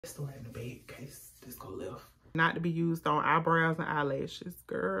It's the one in the bed in case this go left. Not to be used on eyebrows and eyelashes,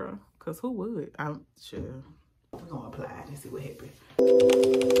 girl. Cause who would? I'm sure. We're gonna apply it and see what happens.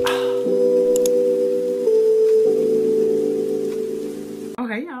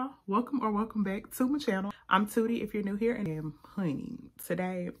 Okay, y'all. Welcome back to my channel. I'm Tootie if you're new here, and honey,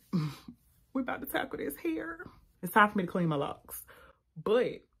 today we're about to tackle this hair. It's time for me to clean my locks,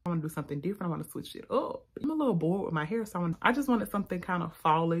 but I want to do something different. I want to switch it up. I'm a little bored with my hair, so I just wanted something kind of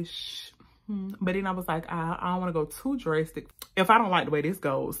fallish. But then I was like, I don't want to go too drastic. If I don't like the way this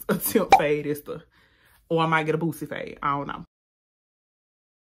goes, a tip fade is or I might get a boosie fade. I don't know.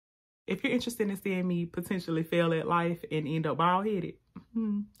 If you're interested in seeing me potentially fail at life and end up bald-headed,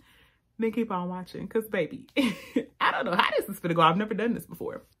 then keep on watching. Because, baby, I don't know how this is gonna go. I've never done this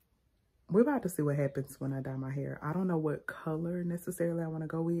before. We're about to see what happens when I dye my hair. I don't know what color necessarily I want to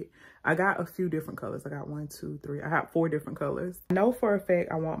go with. I got a few different colors. I got 1, 2, 3. I have 4 different colors. I know for a fact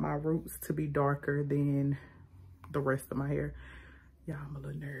I want my roots to be darker than the rest of my hair. Y'all, I'm a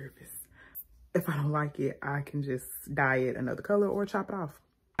little nervous. If I don't like it, I can just dye it another color or chop it off.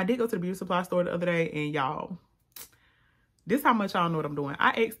 I did go to the beauty supply store the other day, and y'all, this how much y'all know what I'm doing.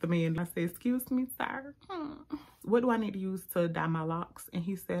 I asked the man, I said, excuse me, sir, what do I need to use to dye my locks? And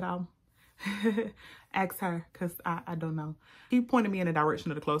he said, ask her, because I don't know. He pointed me in the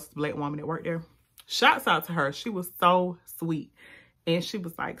direction of the closest black woman that worked there. Shouts out to her. She was so sweet. And she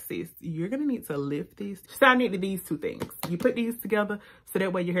was like, sis, you're going to need to lift this. She said, I needed these 2 things. You put these together so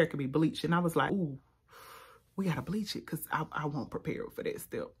that way your hair can be bleached. And I was like, ooh, we got to bleach it because I won't prepare for that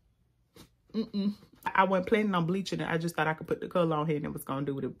step. I wasn't planning on bleaching it. I just thought I could put the color on here and it was going to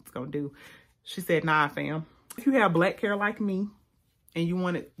do what it was going to do. She said, nah, fam. If you have black hair like me and you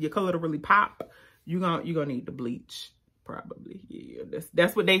want your color to really pop, you're gonna need to bleach. Probably, yeah.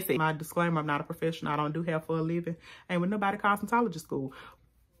 That's what they say. My disclaimer, I'm not a professional. I don't do hair for a living. Ain't with nobody cosmetology school.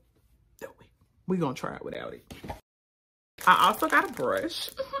 We gonna try it without it. I also got a brush.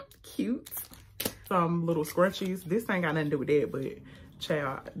 Cute. Some little scrunchies. This ain't got nothing to do with that, but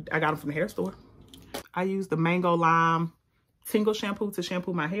child, I got them from the hair store. I used the Mango Lime Tingle shampoo to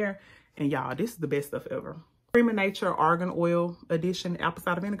shampoo my hair. And y'all, this is the best stuff ever. Cream of Nature Argan Oil Edition Apple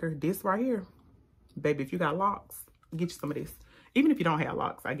Cider Vinegar. This right here. Baby, if you got locks, get you some of this. Even if you don't have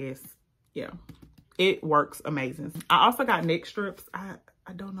locks, I guess. Yeah. It works amazing. I also got neck strips. I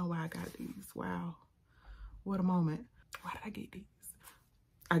don't know why I got these. Wow. What a moment. Why did I get these?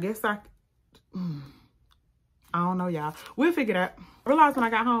 I guess I don't know, y'all. We'll figure it out. I realized when I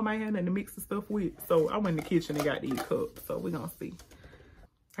got home, I had nothing to mix the stuff with. So I went in the kitchen and got these cups. So we're going to see.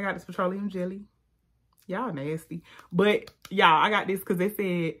 I got this petroleum jelly. Y'all nasty. But y'all, I got this because they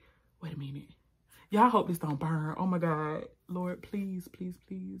said, wait a minute. Y'all hope this don't burn. Oh my God. Lord, please, please,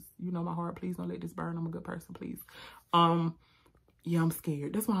 please. You know my heart. Please don't let this burn. I'm a good person, please. Yeah, I'm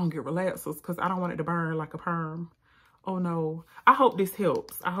scared. That's why I don't get relaxers, because I don't want it to burn like a perm. Oh no. I hope this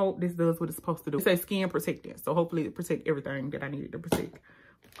helps. I hope this does what it's supposed to do. It says skin protectant. So hopefully it protects everything that I needed to protect.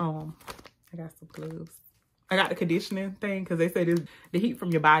 I got some gloves. I got the conditioning thing because they say the heat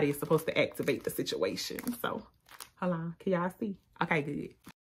from your body is supposed to activate the situation. So, hold on. Can y'all see? Okay, good.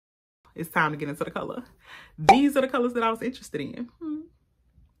 It's time to get into the color. These are the colors that I was interested in.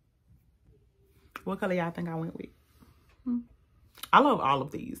 What color y'all think I went with? I love all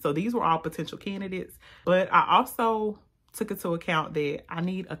of these. So these were all potential candidates. But I also took into account that I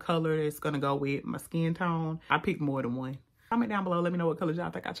need a color that's going to go with my skin tone. I picked more than one. Comment down below. Let me know what colors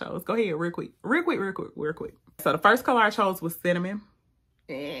y'all think I chose. Go ahead, real quick. Real quick. So the first color I chose was cinnamon.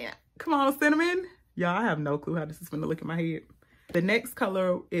 Yeah. Come on, cinnamon. Y'all, I have no clue how this is going to look in my head. The next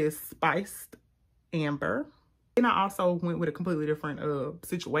color is spiced amber. And I also went with a completely different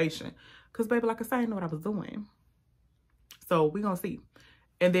situation. Because, baby, like I said, I didn't know what I was doing. So we're going to see.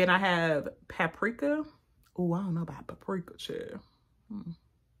 And then I have paprika. Oh, I don't know about paprika, child.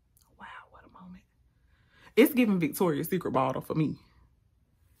 Wow, what a moment. It's giving Victoria's Secret bottle for me.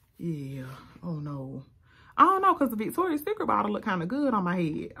 Yeah. Oh, no. I don't know, because the Victoria's Secret bottle look kind of good on my head.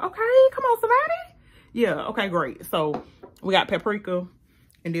 Okay, come on, somebody. Yeah, okay, great. So we got paprika.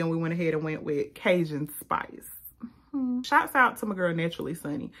 And then we went ahead and went with Cajun spice. Shouts out to my girl, Naturally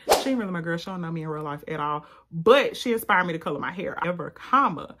Sunny. She ain't really my girl. She don't know me in real life at all. But she inspired me to color my hair.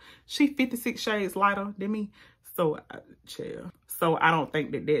 She 56 shades lighter than me. So, chill. So I don't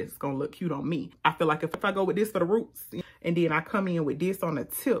think that that's going to look cute on me. I feel like if I go with this for the roots, and then I come in with this on the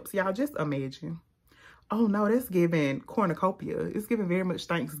tips, y'all just imagine. Oh no, that's giving cornucopia. It's giving very much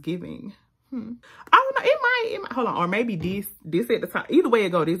Thanksgiving. I don't know. It might, hold on. Or maybe this at the top. Either way it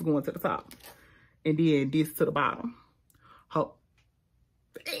go, this going to the top. And then this to the bottom.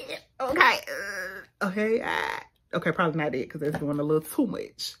 Okay. Okay. Okay, probably not that because that's doing a little too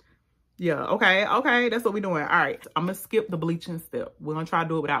much. Yeah, okay, that's what we're doing. All right, I'm gonna skip the bleaching step. We're gonna try to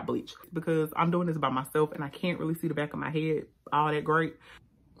do it without bleach because I'm doing this by myself and I can't really see the back of my head all that great.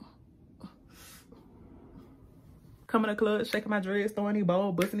 Coming to the club, shaking my dreads, throwing any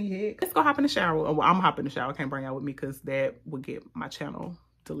bowl, busting any head. Let's go hop in the shower. Well, I'm hopping in the shower. I can't bring y'all with me because that would get my channel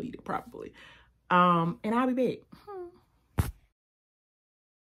deleted probably. And I'll be back.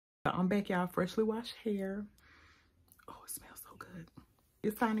 I'm back, y'all. Freshly washed hair. Oh, it smells so good.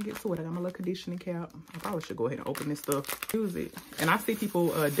 It's time to get to it. I got my little conditioning cap. I probably should go ahead and open this stuff. Use it. And I see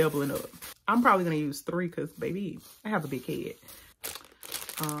people doubling up. I'm probably going to use 3 because, baby, I have a big head.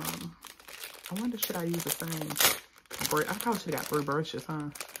 I wonder, should I use the same? I probably should have got 3 brushes, huh?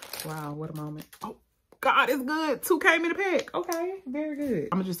 Wow, what a moment. Oh, God, it's good. 2 came in the pack. Okay, very good.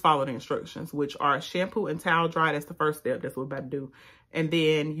 I'm going to just follow the instructions, which are shampoo and towel dry. That's the first step. That's what we're about to do. And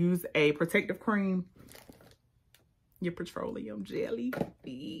then use a protective cream. Your petroleum jelly.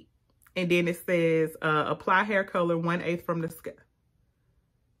 And then it says, apply hair color 1/8 from the scalp.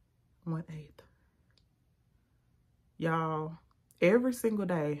 1/8. Y'all, every single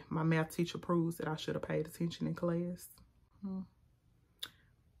day, my math teacher proves that I should have paid attention in class.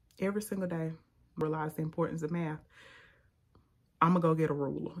 Every single day, realize the importance of math. I'm gonna go get a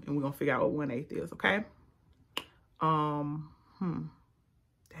ruler and we're gonna figure out what 1/8 is, okay?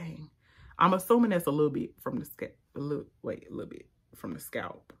 Dang. I'm assuming that's a little bit from the scalp. A little bit from the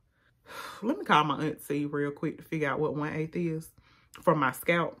scalp. Let me call my auntie real quick to figure out what 1/8 is from my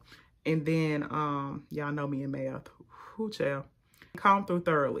scalp. And then, y'all know me in math. Whoo, child. Comb through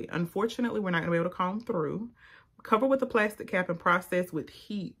thoroughly. Unfortunately, we're not gonna be able to comb through. Cover with a plastic cap and process with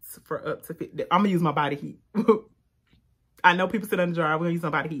heats for up to 50. I'm gonna use my body heat. I know people sit on the dryer. We're gonna use my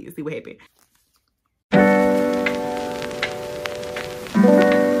body heat and see what happens.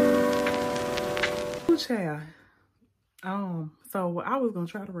 Ooh, child. So I was gonna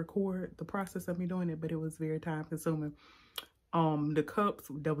try to record the process of me doing it, but it was very time consuming. The cups,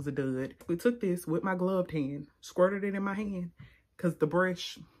 that was a dud. We took this with my gloved hand, squirted it in my hand, because the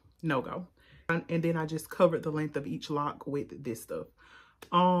brush, no go. And then I just covered the length of each lock with this stuff.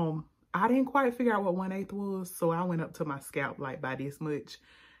 I didn't quite figure out what 1/8 was, so I went up to my scalp like by this much.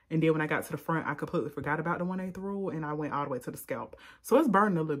 And then when I got to the front, I completely forgot about the 1/8 rule and I went all the way to the scalp. So it's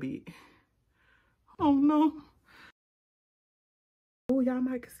burning a little bit. Oh no. Oh, y'all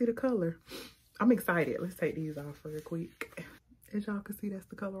might can see the color. I'm excited. Let's take these off real quick. As y'all can see, that's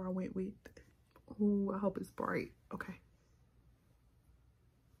the color I went with. Oh, I hope it's bright. Okay.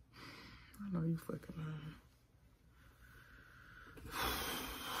 I know you fucking lying.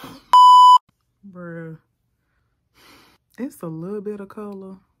 Bruh. It's a little bit of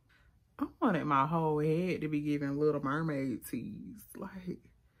color. I wanted my whole head to be giving Little Mermaid tease. Like,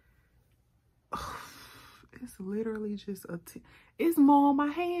 it's literally just it's more on my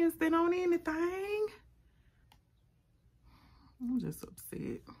hands than on anything. I'm just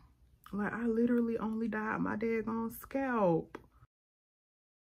upset. Like, I literally only dyed my daggone scalp.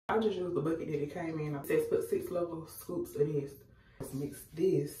 I just used the bucket that it came in. I said put 6 little scoops of this. Let's mix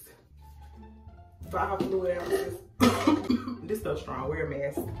this. 5 fluid ounces. This stuff's strong. Wear a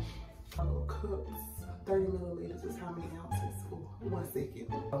mask. Little cups. 30 milliliters is how many ounces? Ooh, 1 second.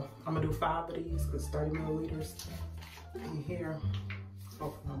 I'm gonna do 5 of these because 30 milliliters in here.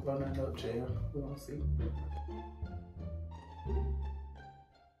 Oh, I'm blowing that up, jail. We won't see.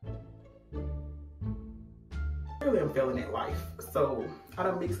 Really, I'm feeling that life. So I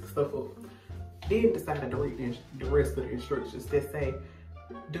done mixed the stuff up. Then decided to read the rest of the instructions that say,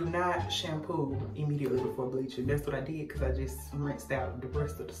 do not shampoo immediately before bleaching. That's what I did because I just rinsed out the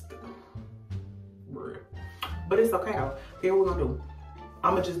rest of the stuff. But it's okay though. Here we're gonna do.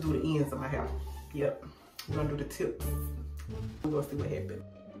 I'm gonna just do the ends of my hair. Yep. We're gonna do the tips. We're gonna see what happens.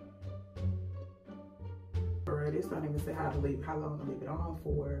 Alright, this don't even say how long to leave it on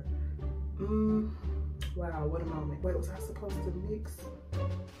for. Wow, what a moment. Wait, was I supposed to mix?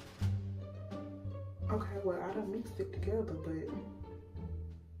 Okay, well, I done mixed it together, but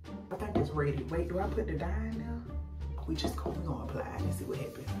I think it's ready. Wait, do I put the dye in there? We're gonna apply it and see what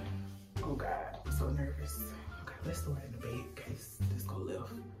happens. Oh God, I'm so nervous. Okay, let's throw it in the bag in case this go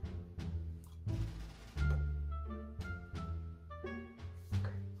left.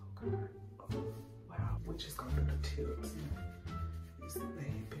 Okay, oh God. Oh, wow, we're just gonna do the tips. It's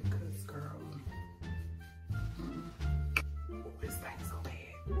bad because, girl. This thing's so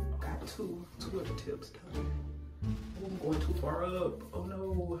bad. I got two of the tips done. Oh, I'm going too far up. Oh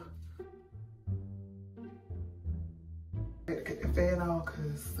no. I gotta get the fan on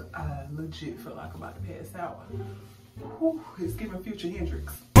because I legit feel like I'm about to pass out. Whew, it's giving Future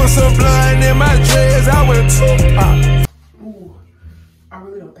Hendrix. Put some blood in my dreads, I went Ooh, I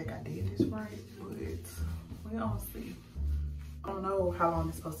really don't think I did this right, but we'll see. I don't know how long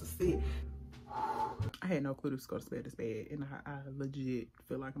it's supposed to sit. I had no clue this was going to smell this bad, and I legit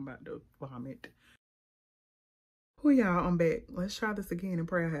feel like I'm about to vomit. Oh, y'all, I'm back. Let's try this again and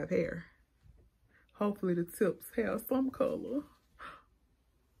pray I have hair. Hopefully the tips have some color.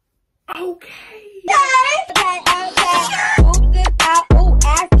 Okay.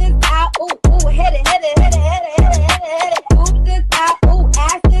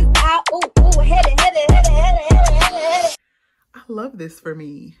 I love this for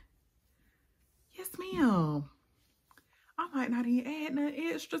me. Yes, ma'am. I might not even add nothing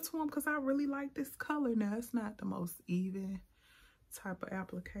extra to them because I really like this color. Now, it's not the most even type of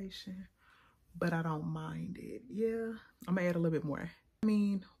application, but I don't mind it. Yeah, I'm gonna add a little bit more. I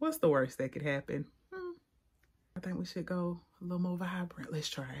mean, what's the worst that could happen? I think we should go a little more vibrant. Let's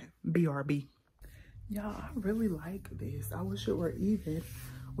try it. BRB. Y'all, I really like this. I wish it were even,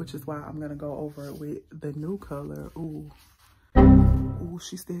 which is why I'm gonna go over it with the new color. Ooh. Ooh,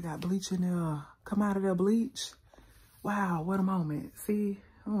 she still got bleach in there. Come out of there, bleach. Wow, what a moment. See?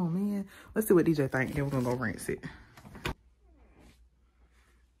 Oh, man. Let's see what DJ think. Then we're gonna go rinse it.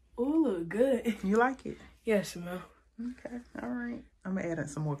 Ooh, look good. You like it? Yes, ma'am. Okay, all right. I'm gonna add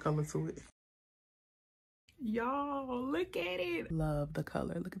some more color to it. Y'all, look at it. Love the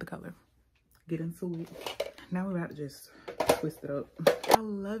color. Look at the color. Get into it. Now we're about to just twist it up. I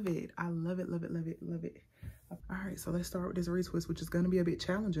love it. I love it, love it, love it, love it. All right, so let's start with this retwist, which is gonna be a bit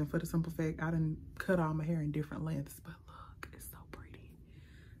challenging for the simple fact I done cut all my hair in different lengths, but look, it's so pretty.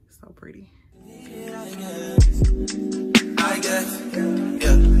 It's so pretty. I guess,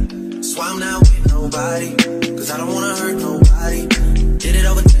 yeah. So I'm not with nobody, cause I don't wanna hurt nobody. Did it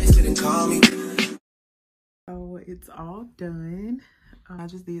over text, didn't call me. So it's all done. I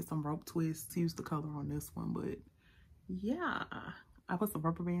just did some rope twists to use the color on this one, but yeah. I put some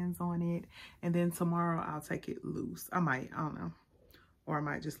rubber bands on it, and then tomorrow I'll take it loose. I don't know. Or I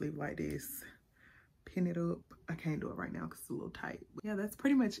might just leave it like this. Pin it up. I can't do it right now because it's a little tight. But yeah, that's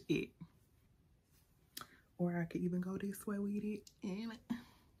pretty much it. Or I could even go this way with it.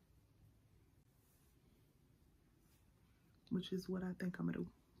 Which is what I think I'm gonna do.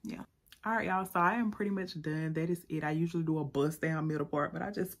 Yeah. All right, y'all, so I am pretty much done. That is it. I usually do a bust down middle part, but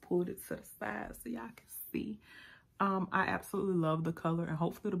I just pulled it to the side so y'all can see. I absolutely love the color, and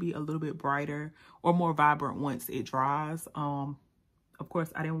hopefully it'll be a little bit brighter or more vibrant once it dries. Of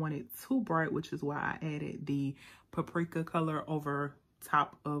course, I didn't want it too bright, which is why I added the paprika color over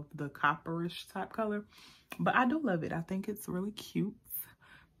top of the copperish type color. But I do love it. I think it's really cute.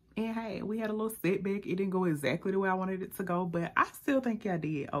 And hey, we had a little setback. It didn't go exactly the way I wanted it to go, but I still think I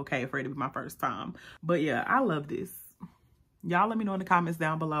did okay for it to be my first time. But yeah, I love this. Y'all let me know in the comments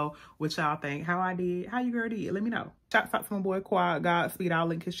down below what y'all think, how I did, how you girl did. Let me know. Shouts out to my boy Quad Godspeed. I'll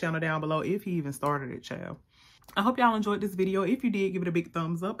link his channel down below if he even started it, child. I hope y'all enjoyed this video. If you did, give it a big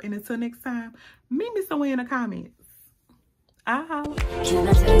thumbs up. And until next time, meet me somewhere in the comments. Can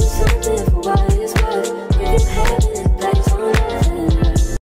I tell you something?